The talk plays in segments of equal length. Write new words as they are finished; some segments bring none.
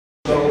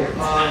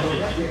Let me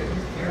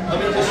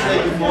just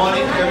say good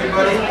morning to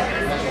everybody.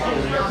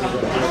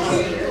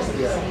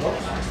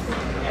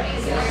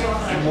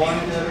 Good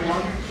morning to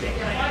everyone.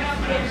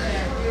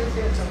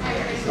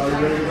 Are you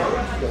ready to go?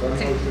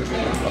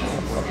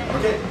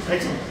 Okay,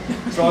 excellent.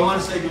 So I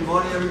want to say good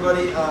morning,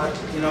 everybody.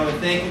 And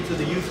thank you to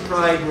the Youth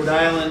Pride Rhode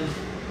Island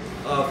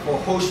for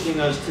hosting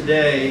us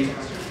today.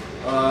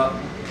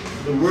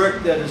 The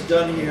work that is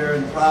done here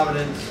in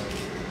Providence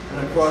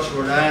and across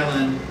Rhode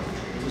Island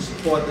to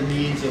support the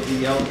needs of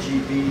the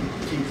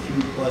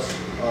LGBTQ plus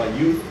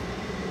youth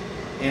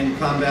and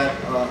combat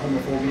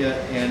homophobia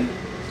and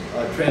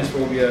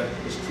transphobia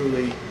is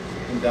truly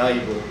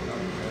invaluable.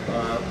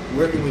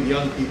 Working with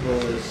young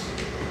people is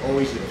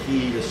always a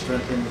key to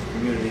strengthen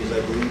communities.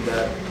 I believe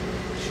that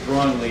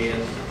strongly,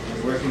 and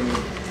working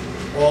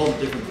with all the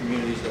different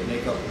communities that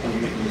make up the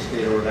youth in the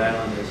state of Rhode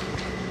Island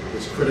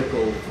is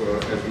critical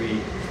as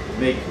we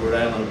make Rhode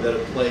Island a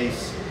better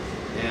place.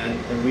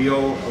 And we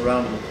owe a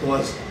round of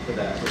applause for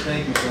that. So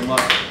thank you so much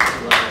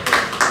for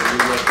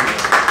your work here.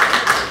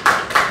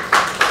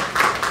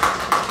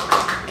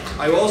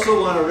 I also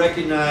want to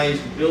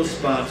recognize the bill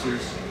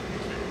sponsors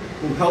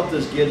who helped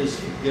us get us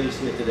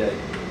here today.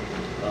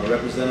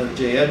 Representative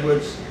Jay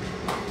Edwards,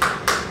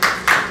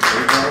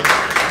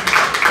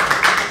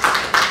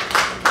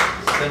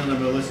 Senator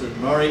Melissa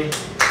Murray,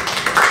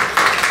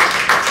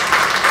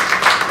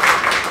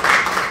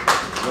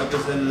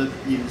 Representative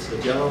Edith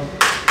Sagello,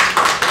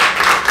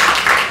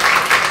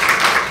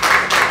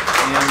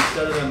 and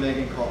Senator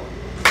Megan Call.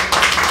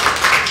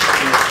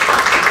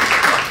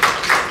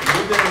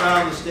 We've been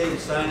around the state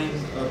signing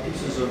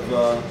pieces of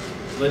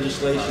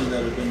legislation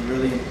that have been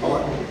really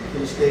important for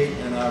the state,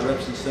 and our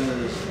reps and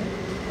senators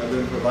have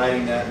been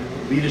providing that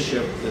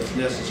leadership that's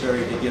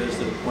necessary to get us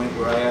to the point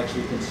where I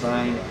actually can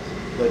sign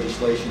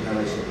legislation that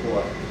I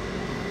support.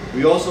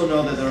 We also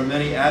know that there are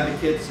many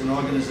advocates and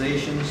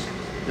organizations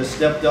that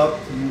stepped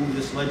up to move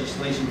this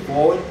legislation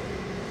forward.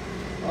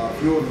 A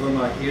few of them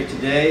are here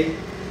today.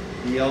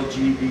 The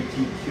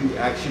LGBTQ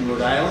Action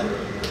Rhode Island, the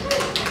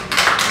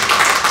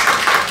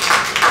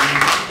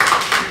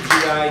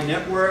TGI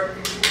Network,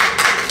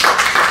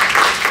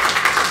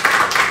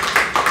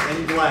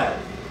 and GLAD.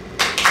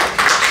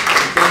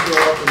 Thank you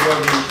all for your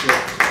leadership.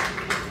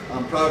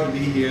 I'm proud to be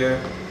here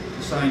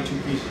to sign two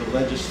pieces of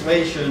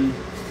legislation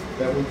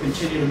that will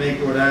continue to make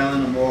Rhode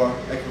Island a more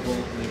equitable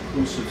and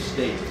inclusive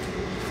state.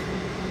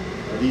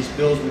 These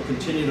bills will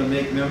continue to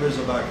make members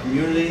of our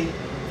community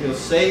feel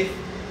safe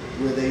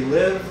where they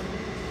live,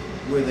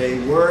 where they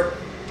work,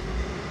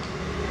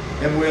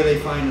 and where they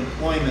find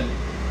employment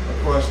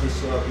across this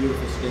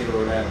beautiful state of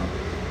Rhode Island.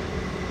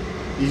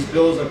 These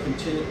bills will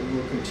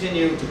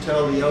continue to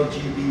tell the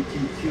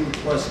LGBTQ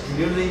plus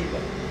community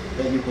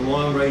that you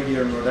belong right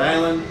here in Rhode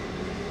Island,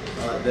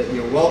 that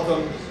you're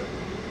welcome,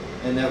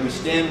 and that we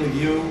stand with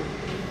you,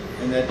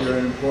 and that you're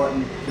an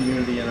important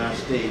community in our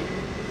state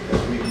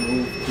as we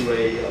move to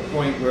a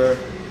point where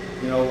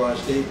our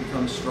state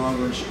becomes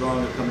stronger and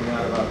stronger coming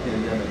out of our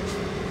pandemic.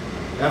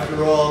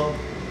 After all,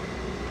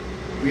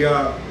 we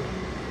are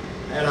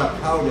at our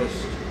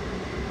proudest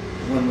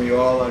when we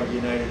all are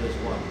united as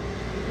one.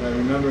 And I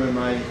remember in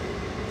my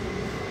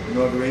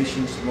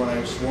inaugurations when I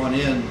was sworn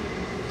in,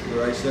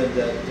 where I said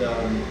that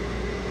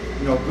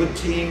good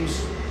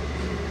teams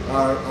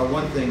are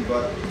one thing,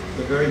 but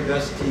the very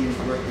best teams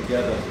work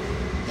together,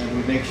 and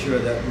we make sure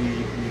that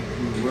we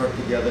work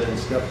together and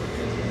step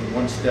in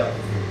one step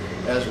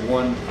as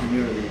one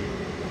community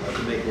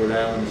to make Rhode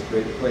Island this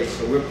great place.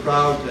 So we're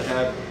proud to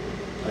have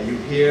you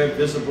here,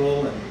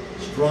 visible and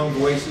strong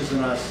voices in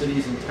our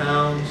cities and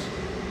towns,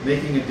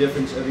 making a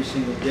difference every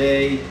single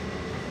day,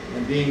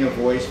 and being a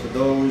voice for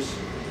those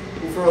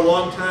who for a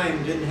long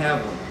time didn't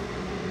have one.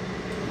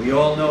 We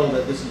all know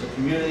that this is a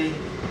community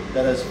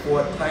that has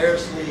fought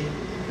tirelessly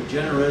for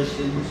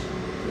generations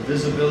for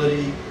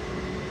visibility,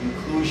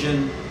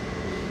 inclusion,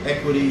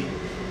 equity,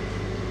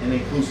 and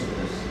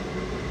inclusiveness.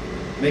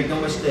 Make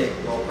no mistake,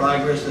 while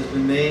progress has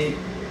been made,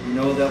 we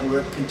know that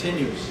work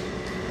continues.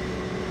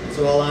 It's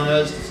all on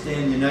us to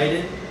stand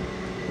united,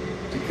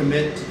 to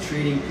commit to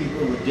treating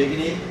people with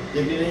dignity,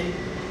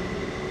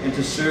 and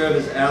to serve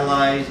as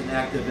allies and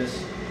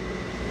activists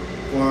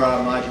for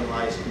our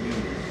marginalized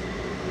communities.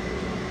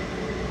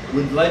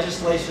 With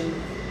legislation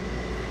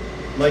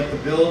like the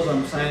bills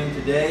I'm signing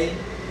today,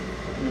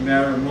 in a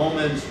matter of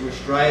moments, we're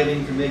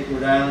striving to make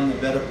Rhode Island a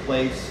better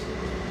place,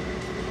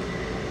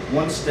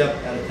 one step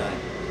at a time.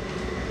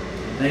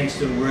 And thanks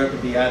to the work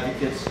of the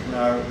advocates and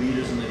our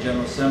leaders in the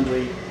General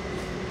Assembly,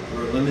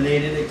 we're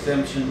eliminating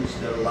exemptions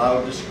that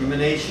allow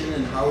discrimination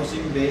in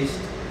housing based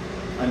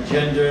on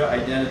gender,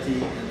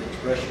 identity, and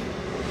expression.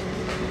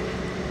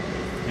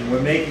 And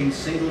we're making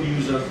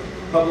single-user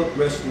public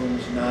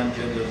restrooms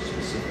non-gender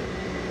specific.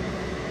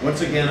 Once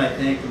again, I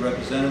thank the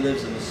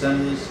representatives and the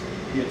senators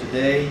here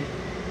today,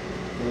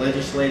 the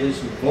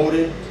legislators who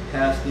voted to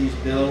pass these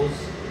bills,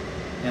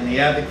 and the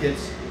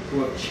advocates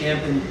who have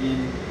championed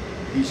in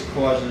these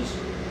causes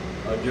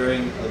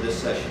during this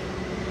session.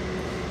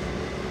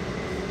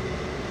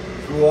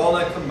 Through all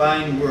that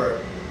combined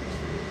work,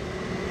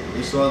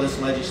 They saw this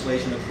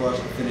legislation across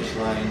the finish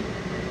line,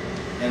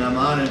 and I'm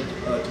honored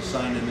to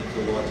sign them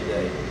into law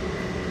today.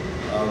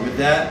 With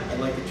that, I'd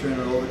like to turn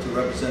it over to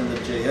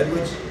Representative Jay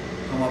Edwards.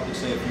 Come up and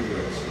say a few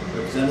words.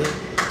 Representative?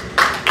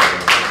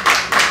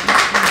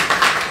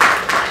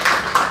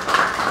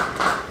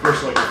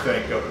 First, I'd like to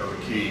thank Governor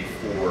McKee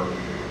for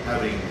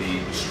having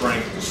the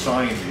strength to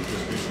sign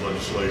this piece of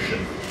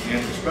legislation,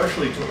 and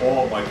especially to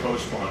all of my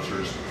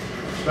co-sponsors,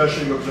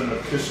 especially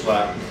Representative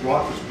Kislak, who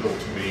brought this bill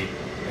to me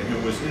and who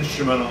was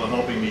instrumental in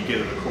helping me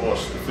get it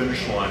across the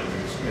finish line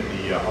in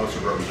the House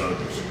of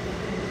Representatives.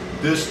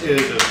 This is,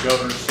 as the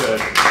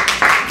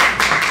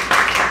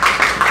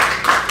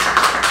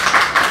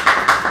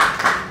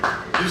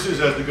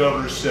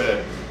Governor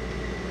said,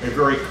 a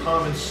very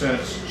common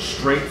sense,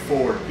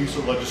 straightforward piece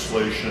of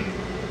legislation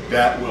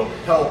that will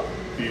help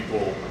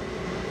people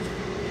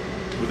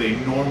with a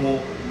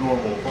normal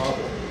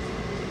problem.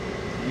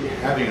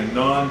 Having a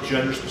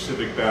non-gender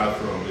specific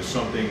bathroom is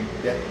something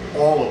that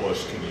all of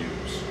us can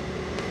use,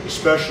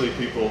 especially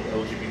people in the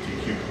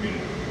LGBTQ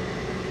community.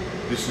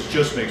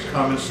 Just makes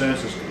common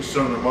sense. As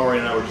Senator Murray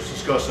and I were just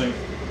discussing,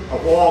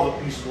 of all the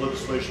pieces of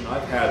legislation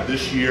I've had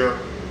this year,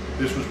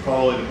 this was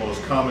probably the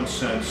most common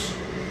sense,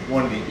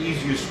 one of the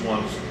easiest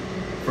ones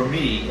for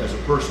me as a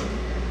person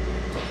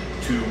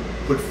to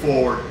put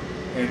forward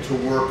and to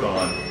work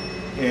on.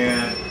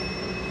 And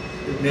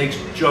it makes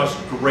just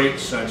great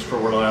sense for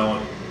Rhode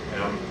Island,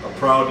 and I'm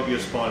proud to be a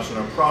sponsor,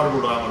 and I'm proud of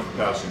Rhode Island for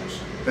passing this.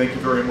 Thank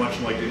you very much.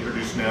 I'd like to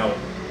introduce now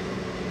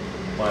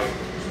my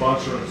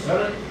sponsor in the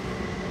Senate,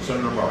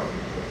 Senator Murray.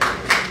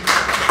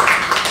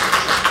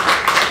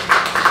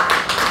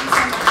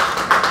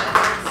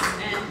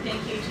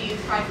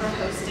 For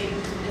hosting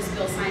this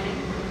bill signing.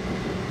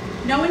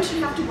 No one should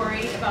have to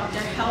worry about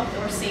their health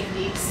or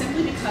safety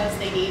simply because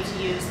they need to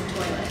use the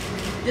toilet.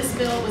 This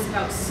bill was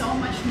about so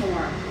much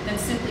more than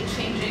simply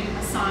changing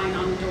a sign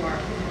on the door.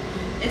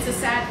 It's a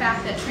sad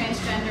fact that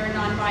transgender,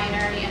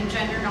 non-binary, and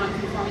gender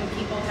non-conforming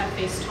people have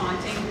faced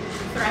taunting,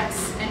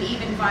 threats, and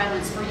even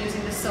violence for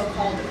using the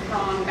so-called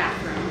wrong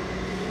bathroom.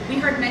 We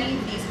heard many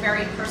of these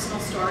very personal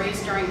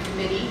stories during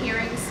committee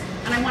hearings,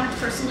 and I want to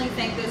personally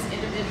thank those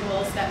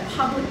individuals that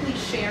publicly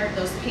shared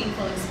those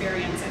painful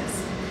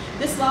experiences.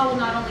 This law will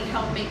not only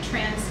help make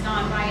trans,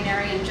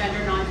 non-binary, and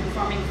gender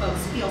non-conforming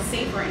folks feel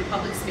safer in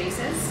public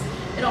spaces,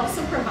 it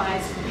also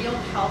provides real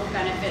health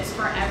benefits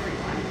for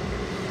everyone.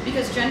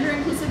 Because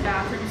gender-inclusive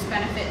bathrooms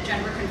benefit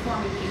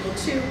gender-conforming people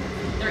too.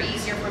 They're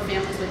easier for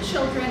families with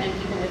children and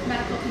people with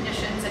medical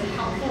conditions, and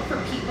helpful for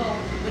people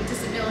with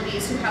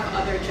disabilities who have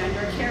other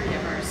gender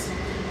caregivers.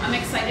 I'm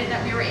excited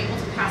that we were able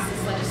to pass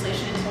this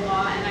legislation into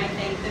law, and I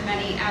thank the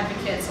many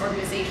advocates,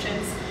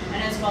 organizations,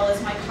 and as well as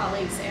my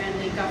colleagues and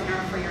the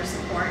governor for your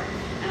support.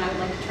 And I would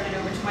like to turn it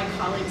over to my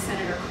colleague,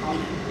 Senator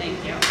Coleman. Thank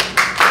you.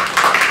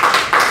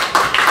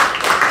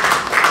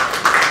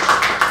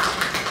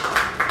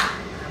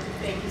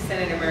 Thank you,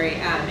 Senator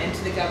Murray, and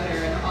to the governor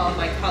and all of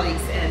my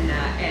colleagues and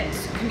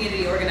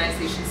community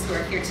organizations who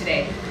are here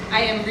today.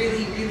 I am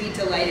really, really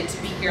delighted to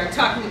be here. I'm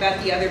talking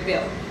about the other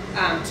bill.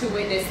 To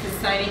witness the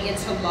signing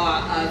into law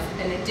of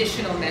an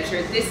additional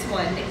measure. This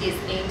one is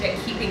aimed at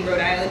keeping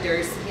Rhode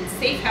Islanders in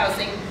safe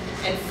housing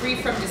and free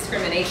from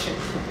discrimination.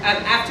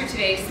 After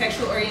today,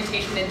 sexual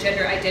orientation and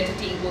gender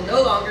identity will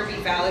no longer be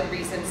valid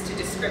reasons to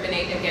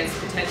discriminate against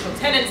potential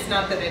tenants.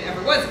 Not that it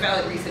ever was a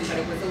valid reason, but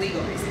it was a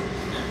legal reason.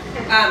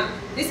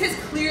 This has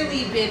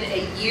clearly been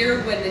a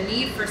year when the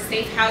need for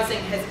safe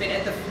housing has been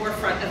at the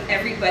forefront of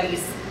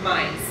everybody's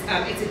minds.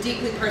 It's a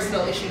deeply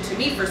personal issue to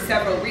me for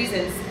several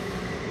reasons.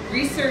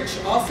 Research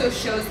also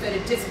shows that a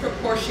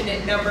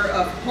disproportionate number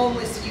of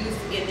homeless youth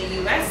in the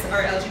U.S.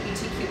 are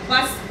LGBTQ+.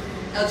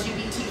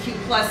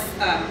 LGBTQ+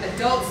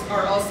 adults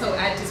are also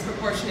at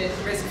disproportionate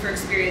risk for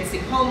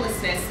experiencing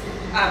homelessness,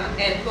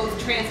 and both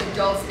trans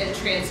adults and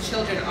trans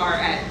children are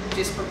at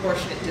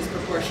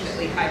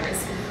disproportionately high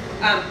risk.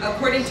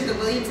 According to the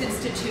Williams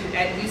Institute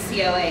at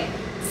UCLA,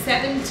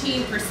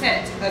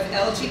 17% of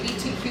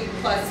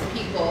LGBTQ+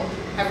 people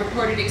have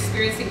reported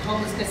experiencing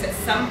homelessness at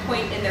some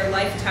point in their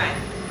lifetime.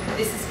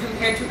 This is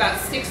compared to about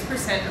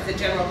 6% of the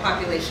general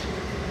population.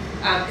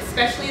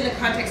 Especially in the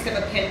context of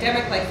a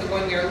pandemic like the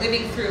one we are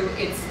living through,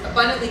 it's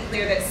abundantly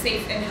clear that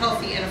safe and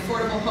healthy and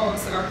affordable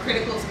homes are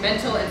critical to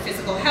mental and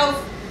physical health.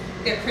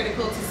 They're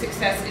critical to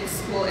success in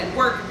school and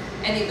work,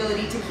 and the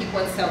ability to keep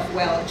oneself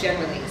well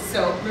generally.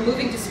 So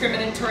removing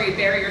discriminatory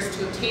barriers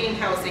to obtaining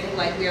housing,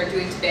 like we are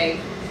doing today,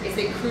 is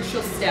a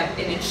crucial step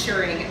in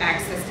ensuring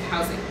access to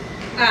housing.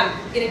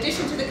 In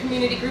addition to the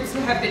community groups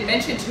who have been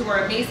mentioned, who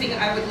are amazing,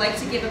 I would like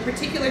to give a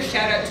particular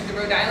shout out to the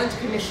Rhode Island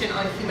Commission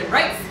on Human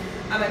Rights.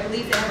 I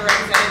believe they have a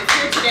representative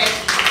here today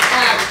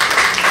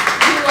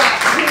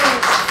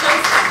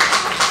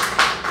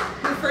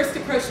who first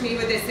approached me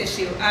with this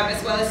issue,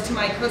 as well as to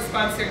my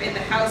co-sponsor in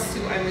the House,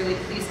 who I'm really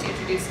pleased to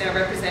introduce now,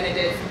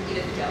 Representative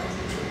Edith Jones.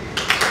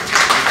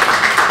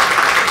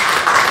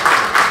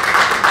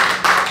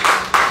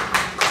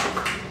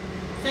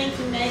 Thank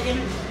you,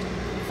 Megan.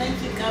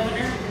 Thank you,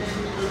 Governor,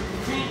 and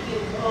thank you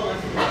all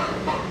of you.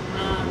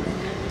 And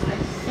I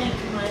thank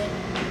my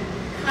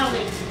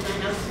colleagues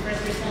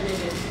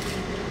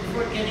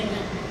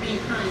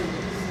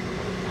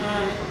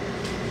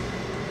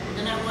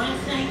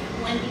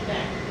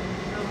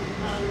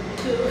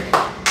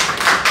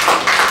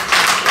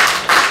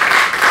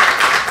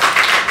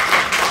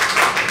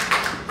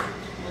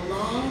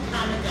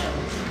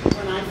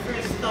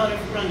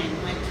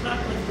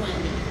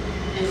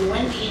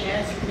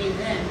opportunity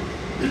then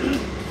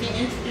to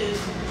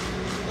introduce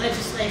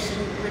legislation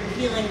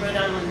repealing Rhode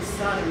Island's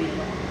sodomy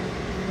law,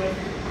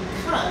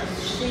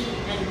 because she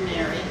and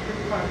Mary,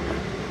 her partner,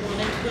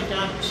 wanted to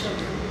adopt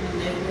children,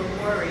 and they were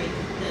worried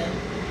that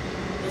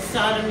the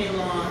sodomy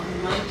law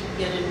might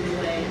get in the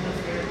way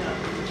of their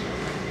adopting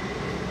children.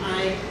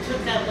 I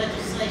took that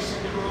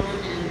legislation on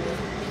and was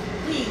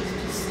pleased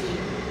to see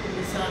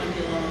the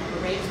sodomy law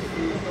erased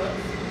from the book.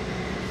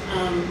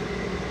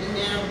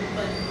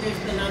 But there's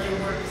been other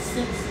work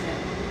since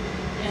then.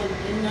 And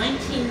in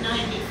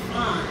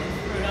 1995,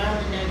 Rhode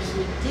Island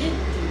actually did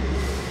do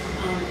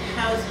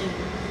housing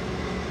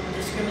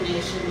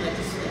discrimination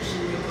legislation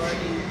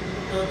regarding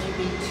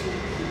LGBT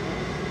people,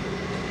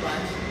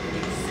 but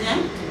it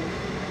exempted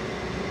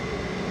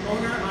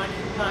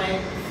owner-occupied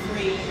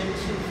 3- and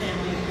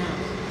 2-family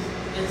houses,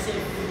 as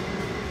if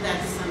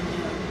that's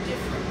somehow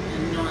different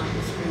and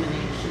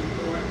non-discrimination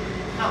or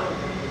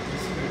tolerable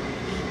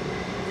discrimination.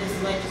 This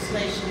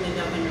legislation the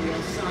governor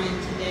will sign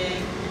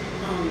today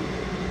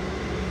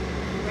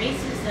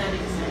erases that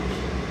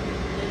exemption.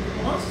 It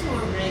also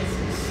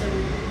erases some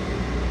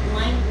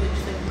language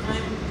that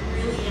I'm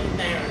really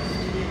embarrassed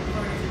to be a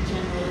part of the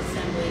General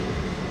Assembly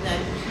that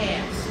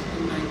passed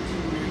in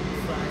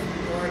 1995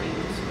 regarding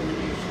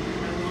discrimination.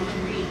 And I want to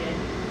read it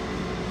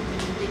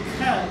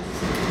because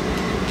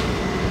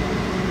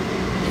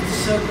it's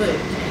so good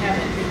to have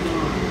it written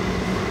on.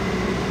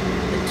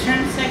 The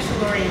term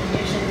sexual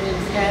orientation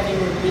means having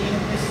or being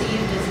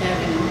perceived as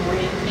having an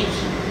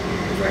orientation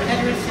for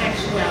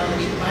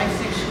heterosexuality,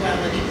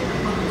 bisexuality, or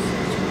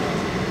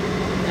homosexuality.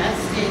 That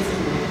stays in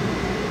there.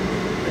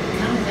 But it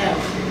comes out.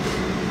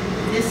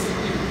 This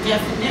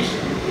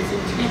definition is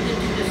intended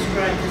to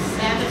describe the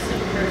status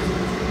of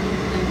persons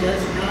and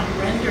does not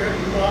render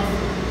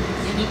lawful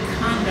any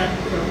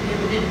conduct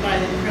prohibited by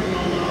the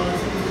criminal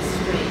laws of the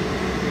state,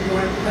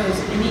 nor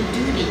impose any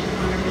duty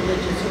on a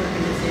religious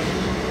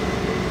organization.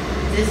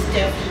 This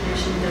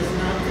definition does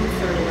not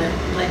confer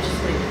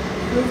legislative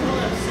approval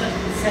of such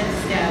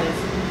status,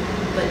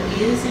 but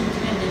is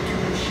intended to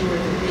ensure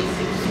the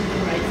basic human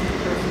rights of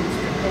persons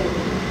to hold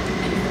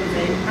and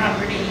convey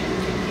property and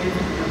to give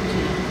and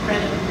obtain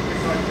credit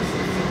regardless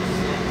of such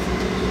status.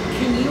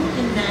 Can you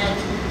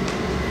imagine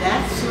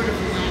that sort of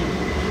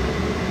language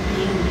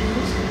being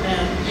used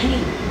about any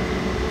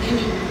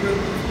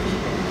group of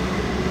people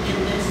in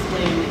this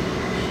day and age?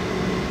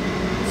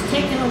 It's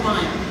taken a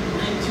while,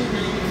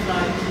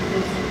 1995 to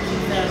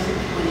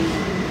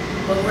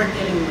 2021, but we're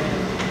getting rid of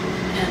it.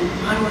 And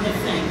I want to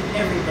thank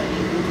everybody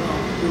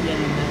involved in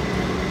getting that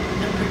done.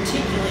 And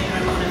particularly,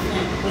 I want to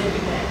thank Wendy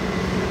Beck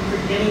for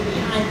getting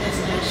behind this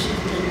as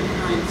she's been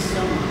behind so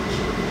much.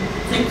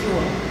 Thank you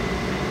all.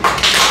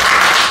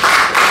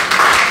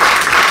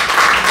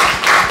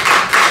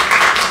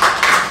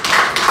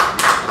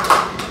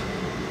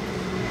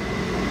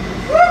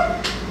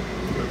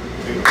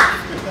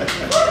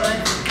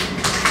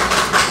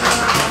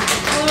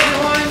 Hello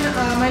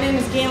everyone, my name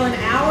is Galen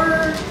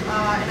Auer,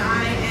 and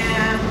I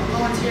am a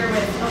volunteer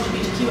with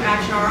LGBTQ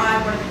Action RI,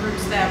 one of the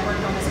groups that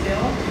worked on this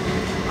bill.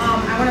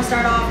 I want to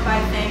start off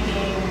by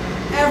thanking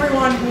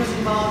everyone who was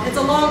involved. It's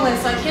a long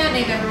list, so I can't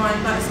name everyone,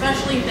 but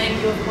especially thank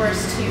you, of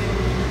course, to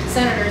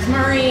Senators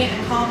Murray and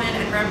Coleman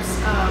and Reps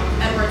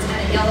Edwards and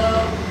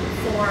Aiello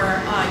for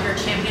your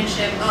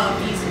championship of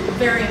these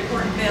very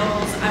important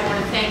bills. I want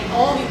to thank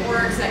all the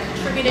orgs that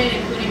contributed,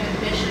 including the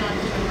Commission on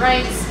Human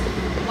Rights,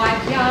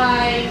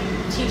 YPI,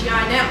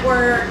 TGI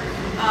Network.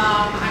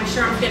 I'm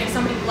sure I'm forgetting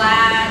somebody,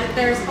 GLAD.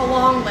 There's a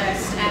long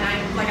list, and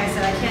like I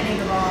said, I can't name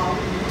them all.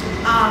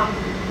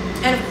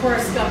 And of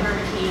course, Governor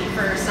McKee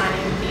for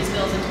signing these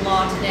bills into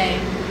law today.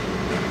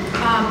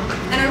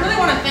 And I really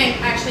want to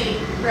thank, actually,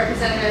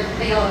 Representative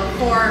Aiello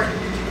for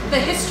the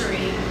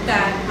history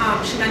that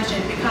she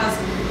mentioned, because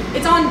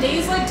it's on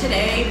days like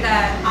today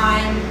that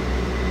I'm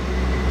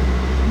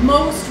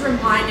most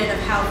reminded of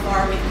how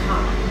far we've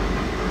come.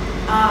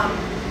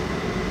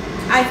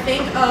 I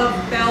think of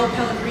Belle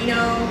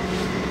Pellegrino,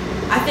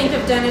 I think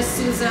of Dennis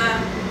Souza,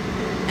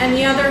 and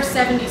the other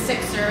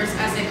 76ers,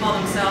 as they call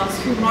themselves,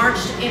 who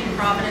marched in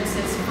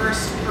Providence's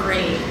first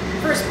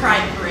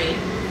Pride Parade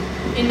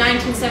in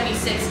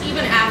 1976,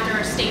 even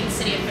after state and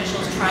city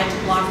officials tried to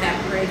block that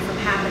parade from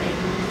happening.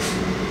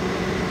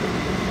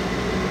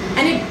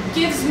 And it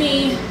gives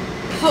me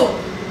hope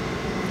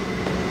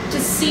to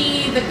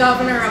see the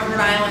governor of Rhode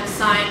Island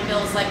sign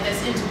bills like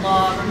this into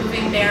law,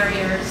 removing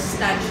barriers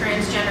that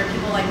transgender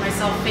people like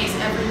myself face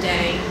every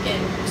day in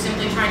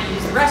simply trying to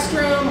use the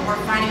restroom or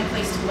finding a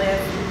place to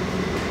live.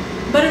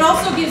 But it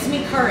also gives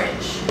me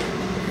courage,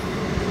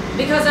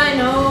 because I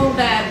know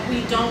that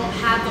we don't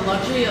have the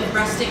luxury of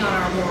resting on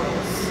our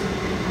laurels.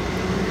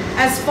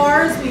 As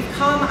far as we've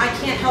come, I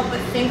can't help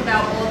but think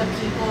about all the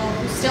people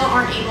who still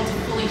aren't able to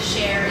fully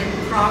share in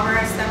the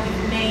progress that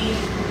we've made.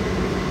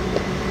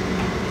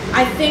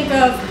 I think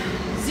of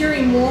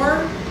Ziri Moore,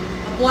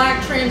 a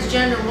black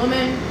transgender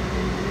woman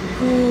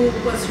who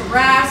was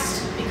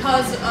harassed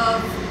because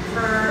of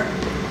her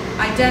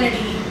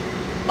identity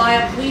by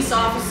a police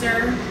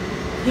officer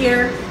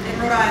here in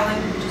Rhode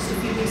Island just a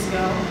few weeks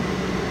ago.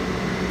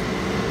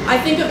 I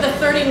think of the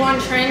 31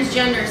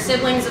 transgender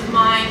siblings of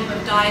mine who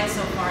have died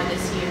so far this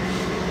year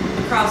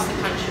across the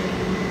country,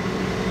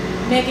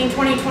 making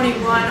 2021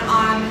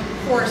 on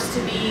course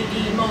to be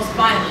the most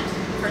violent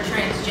for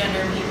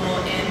transgender people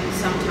in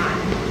some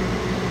time.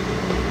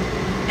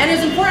 And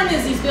as important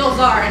as these bills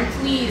are, and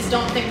please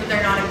don't think that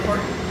they're not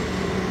important,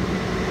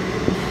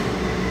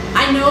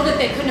 I know that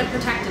they couldn't have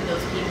protected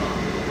those people.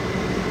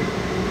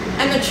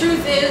 And the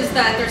truth is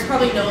that there's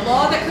probably no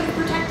law that could have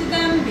protected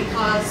them,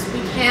 because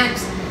we can't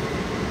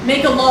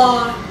make a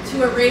law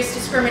to erase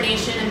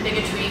discrimination and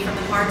bigotry from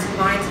the hearts and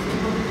minds of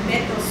people who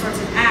commit those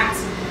sorts of acts.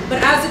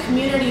 But as a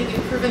community,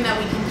 we've proven that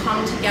we can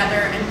come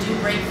together and do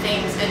great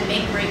things and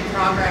make great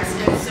progress.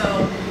 And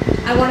so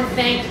I want to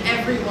thank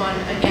everyone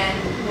again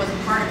who was a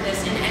part of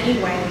this in any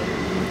way.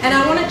 And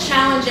I want to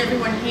challenge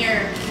everyone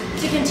here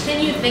to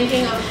continue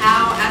thinking of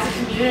how, as a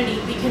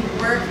community, we can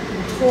work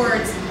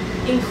towards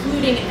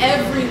including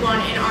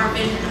everyone in our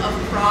vision of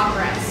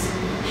progress,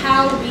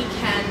 how we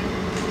can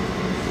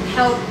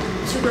help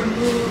to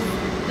remove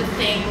the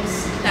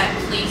things that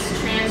place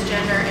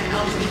transgender and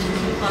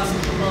LGBTQ+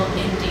 people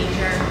in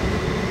danger.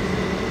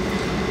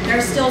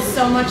 There's still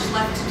so much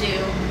left to do,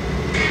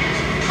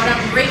 but I'm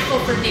grateful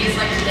for days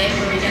like today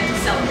where we get to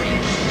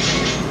celebrate.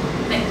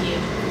 Thank you.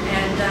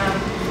 And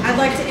I'd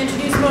like to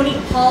introduce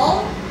Monique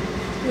Paul,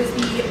 who is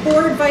the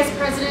Board Vice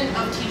President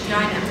of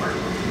TGI Network.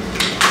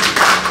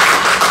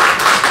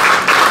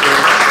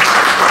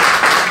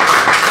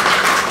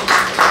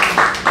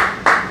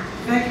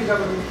 Thank you,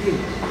 Governor McKee.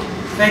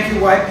 Thank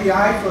you,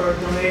 YPI, for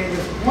donating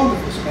this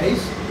wonderful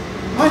space.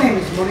 My name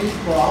is Monique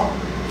Paul,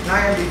 and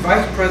I am the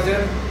Vice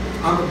President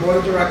on the Board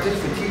of Directors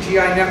for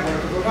TGI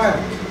Network of Rhode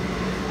Island.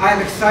 I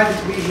am excited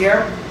to be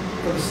here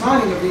for the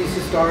signing of these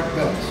historic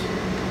bills.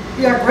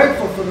 We are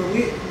grateful for the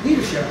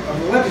leadership of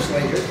the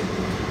legislators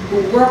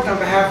who worked on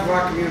behalf of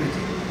our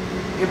community.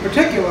 In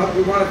particular,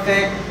 we want to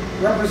thank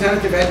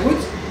Representative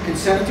Edwards and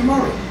Senator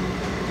Murray.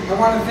 I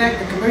want to thank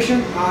the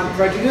Commission on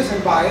Prejudice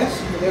and Bias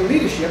for their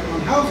leadership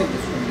on housing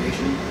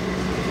discrimination.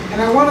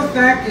 And I want to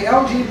thank the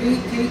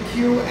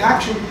LGBTQ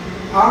Action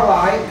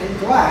RI and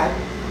GLAD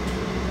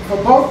for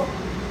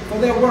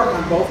their work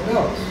on both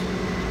bills,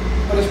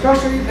 but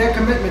especially their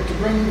commitment to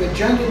bringing the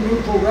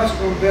gender-neutral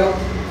restroom bill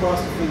across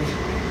the finish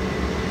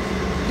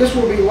line. This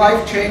will be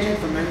life-changing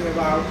for many of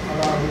our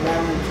Rhode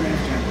Island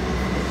transgenders.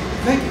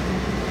 Thank you.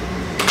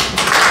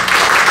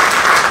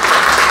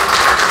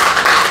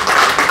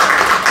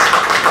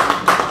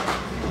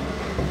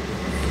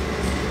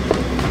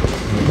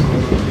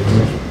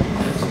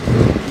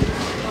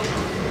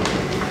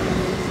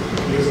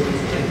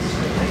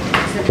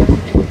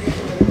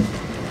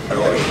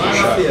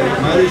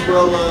 Might as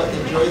well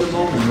enjoy the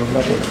moment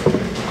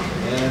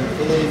and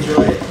really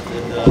enjoy it.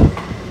 And,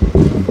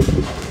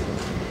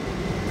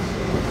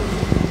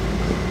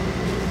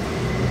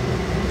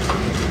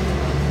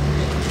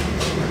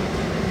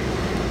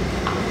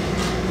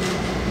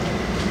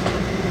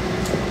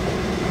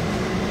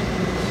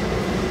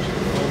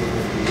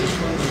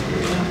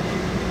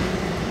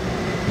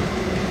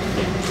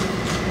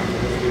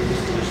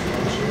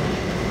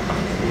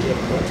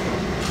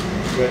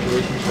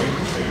 congratulations, Frank.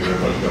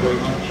 Thank you very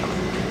much.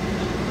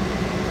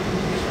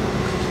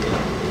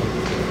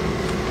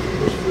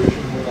 First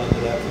version, hold on to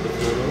that for the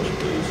photos,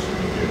 please.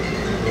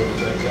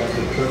 Not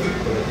exactly perfect,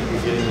 but I think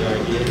we're getting the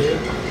idea here.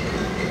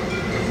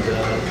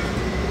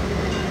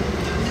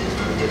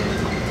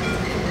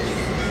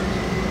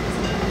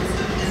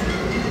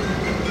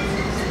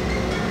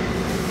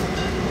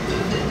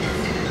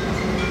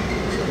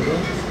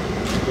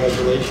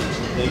 Congratulations,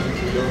 and thank you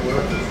for your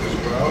work as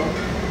well.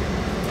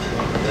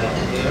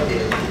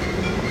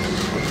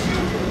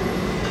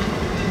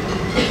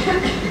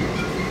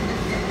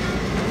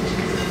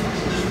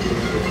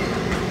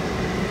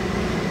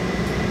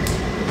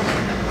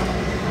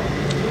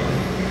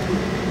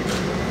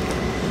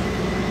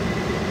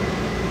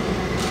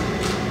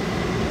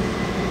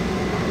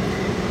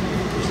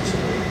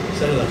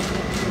 Senator,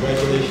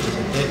 congratulations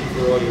and thank you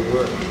for all your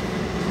work.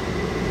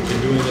 We've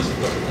been doing this a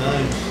couple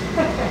times,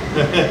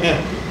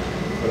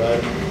 but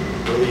I'm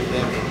really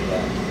thankful for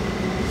that.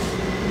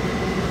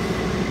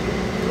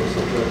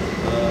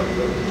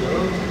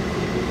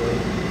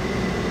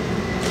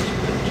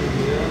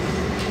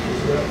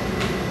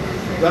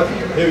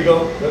 Here we go.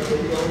 There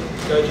you go.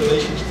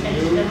 Congratulations to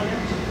you.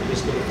 I'm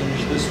just going to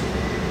finish this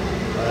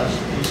last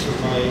piece of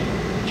my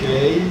J.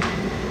 And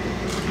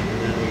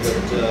then we got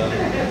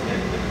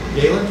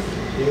Galen.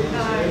 Galen's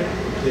there.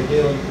 Okay,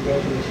 Galen,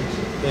 congratulations.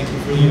 Thank you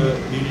for your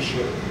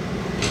leadership.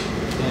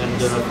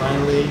 And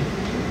finally,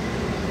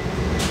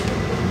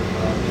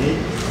 me.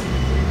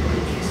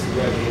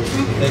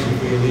 Congratulations. Thank you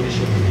for your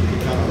leadership.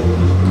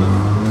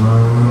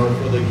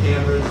 For the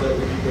cameras, that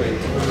would be great.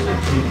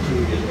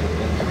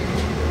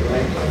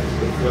 Right?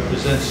 It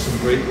represents some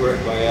great work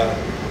by our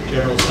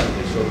General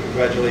Assembly. So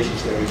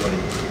congratulations to everybody.